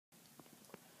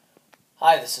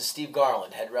Hi, this is Steve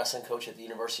Garland, head wrestling coach at the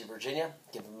University of Virginia,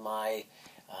 giving my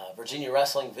Virginia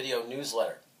Wrestling video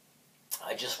newsletter.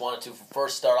 I just wanted to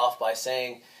first start off by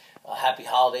saying happy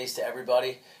holidays to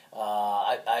everybody.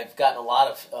 I've gotten a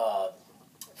lot of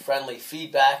friendly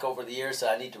feedback over the years that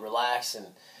I need to relax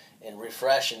and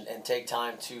refresh and take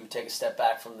time to take a step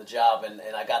back from the job, and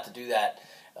I got to do that.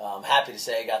 I'm happy to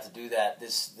say I got to do that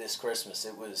this Christmas.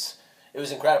 It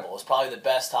was incredible. It was probably the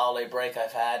best holiday break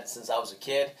I've had since I was a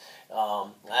kid. I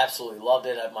absolutely loved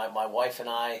it. My wife and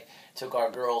I took our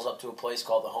girls up to a place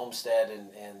called the Homestead,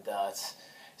 and it's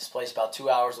this place about 2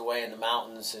 hours away in the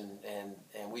mountains,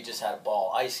 and we just had a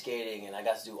ball ice skating, and I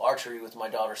got to do archery with my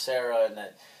daughter Sarah, and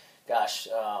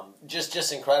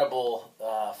just incredible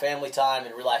family time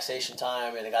and relaxation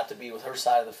time, and I got to be with her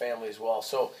side of the family as well.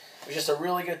 So it was just a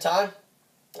really good time.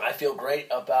 I feel great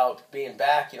about being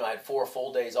back. I had 4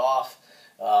 full days off.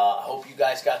 I hope you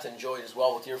guys got to enjoy it as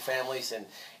well with your families,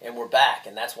 and we're back.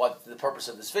 And that's what the purpose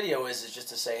of this video is just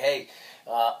to say, hey,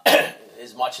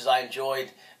 as much as I enjoyed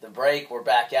the break, we're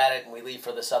back at it, and we leave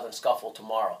for the Southern Scuffle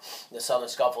tomorrow. The Southern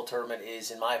Scuffle tournament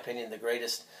is, in my opinion, the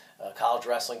greatest college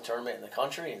wrestling tournament in the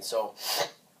country, and so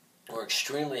we're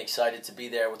extremely excited to be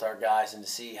there with our guys and to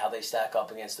see how they stack up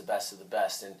against the best of the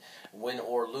best, and win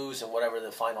or lose and whatever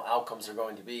the final outcomes are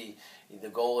going to be. The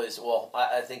goal is, well,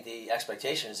 I think the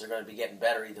expectation is they're going to be getting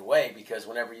better either way, because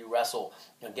whenever you wrestle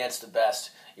against the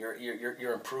best,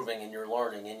 you're improving and you're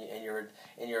learning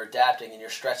and you're adapting and you're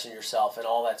stretching yourself, and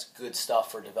all that's good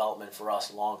stuff for development for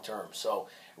us long term. So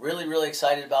really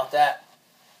excited about that.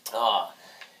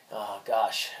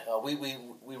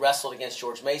 We wrestled against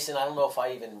George Mason. I don't know if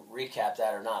I even recapped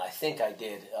that or not. I think I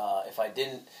did. If I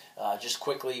didn't, just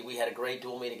quickly, we had a great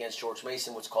dual meet against George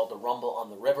Mason, what's called the Rumble on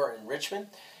the River in Richmond.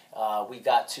 We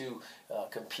got to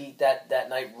compete that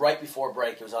night right before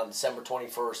break. It was on December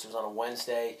 21st. It was on a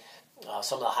Wednesday.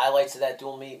 Some of the highlights of that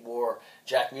dual meet were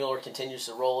Jack Mueller continues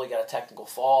to roll. He got a technical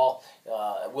fall.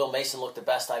 Will Mason looked the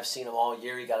best I've seen him all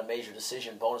year. He got a major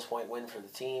decision, bonus point win for the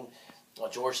team.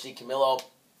 George DiCamillo,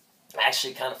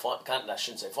 actually kind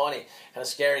of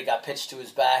scary. Got pitched to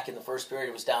his back in the first period.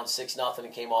 It was down 6-0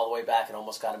 and came all the way back and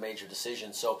almost got a major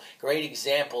decision. So great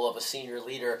example of a senior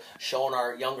leader showing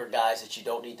our younger guys that you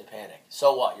don't need to panic.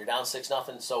 So what? You're down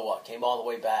 6-0. So what? Came all the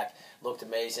way back. Looked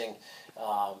amazing.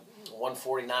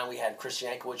 149, we had Chris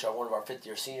Yankovic, one of our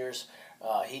fifth-year seniors.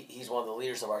 He's one of the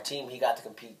leaders of our team. He got to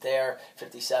compete there.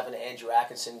 57, Andrew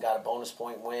Atkinson got a bonus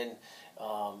point win.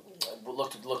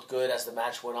 Looked good as the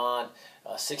match went on.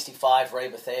 65, Ray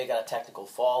Bethea got a technical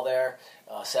fall there.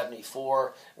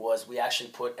 74 was, we actually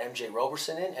put MJ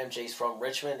Roberson in. MJ's from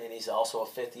Richmond, and he's also a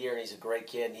fifth year, and he's a great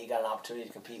kid, and he got an opportunity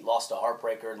to compete. Lost a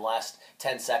heartbreaker in the last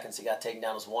 10 seconds. He got taken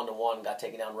down as 1-1, got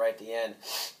taken down right at the end.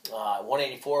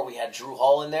 184, we had Drew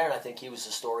Hall in there, and I think he was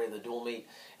the story of the dual meet.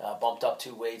 Bumped up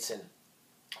 2 weights and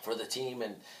for the team,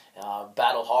 and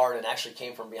battled hard and actually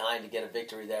came from behind to get a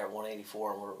victory there at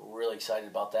 184, and we're really excited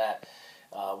about that.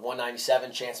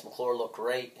 197, Chance McClure looked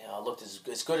great. Looked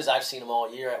as good as I've seen him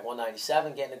all year at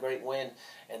 197, getting a great win.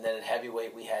 And then at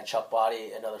heavyweight, we had Chuck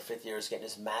Body, another fifth year, getting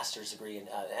his master's degree in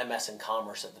MS in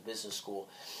Commerce at the business school.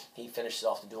 He finishes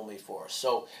off the dual meet for us.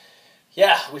 So,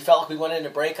 yeah, we felt like we went into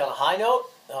break on a high note,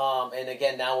 and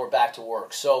again, now we're back to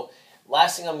work. So,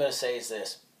 last thing I'm going to say is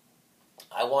this.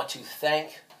 I want to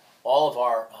thank all of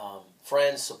our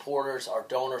friends, supporters, our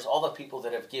donors, all the people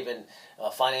that have given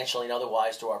financially and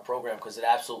otherwise to our program, because it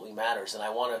absolutely matters. And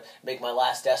I want to make my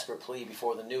last desperate plea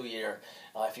before the new year.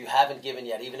 If you haven't given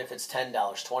yet, even if it's $10,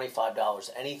 $25,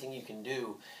 anything you can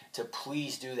do to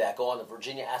please do that. Go on the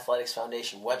Virginia Athletics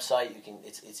Foundation website.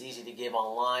 It's easy to give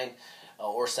online,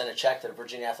 or send a check to the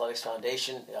Virginia Athletics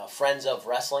Foundation. Friends of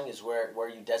Wrestling is where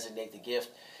you designate the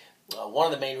gift. One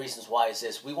of the main reasons why is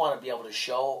this. We want to be able to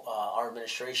show our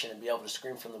administration and be able to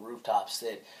scream from the rooftops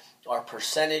that our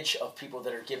percentage of people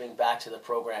that are giving back to the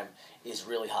program is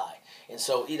really high. And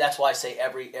so that's why I say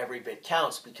every bit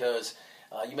counts, because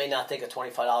you may not think a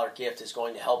 $25 gift is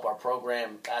going to help our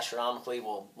program astronomically.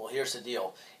 Well, here's the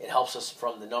deal. It helps us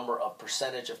from the number of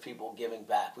percentage of people giving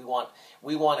back. We want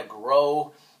to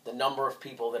grow the number of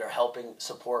people that are helping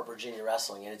support Virginia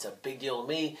wrestling, and it's a big deal to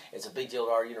me, it's a big deal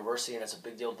to our university, and it's a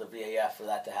big deal to the VAF for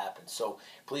that to happen. So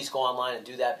please go online and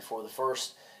do that before the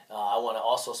 1st. I want to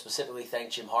also specifically thank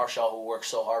Jim Harshaw, who works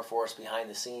so hard for us behind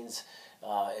the scenes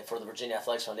for the Virginia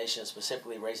Athletics Foundation, and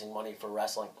specifically raising money for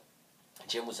wrestling.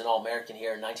 Jim was an All-American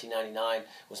here in 1999,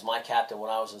 was my captain when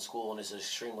I was in school, and is an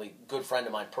extremely good friend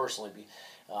of mine personally.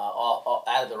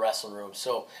 out of the wrestling room.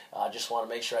 So I just want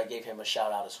to make sure I gave him a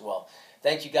shout out as well.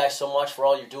 Thank you guys so much for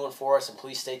all you're doing for us, and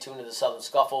please stay tuned to the Southern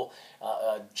Scuffle.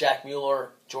 Jack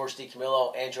Mueller, George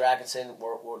DiCamillo, Andrew Atkinson,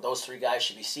 those three guys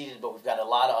should be seated, but we've got a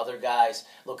lot of other guys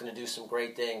looking to do some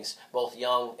great things, both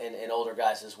young and older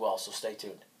guys as well, so stay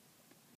tuned.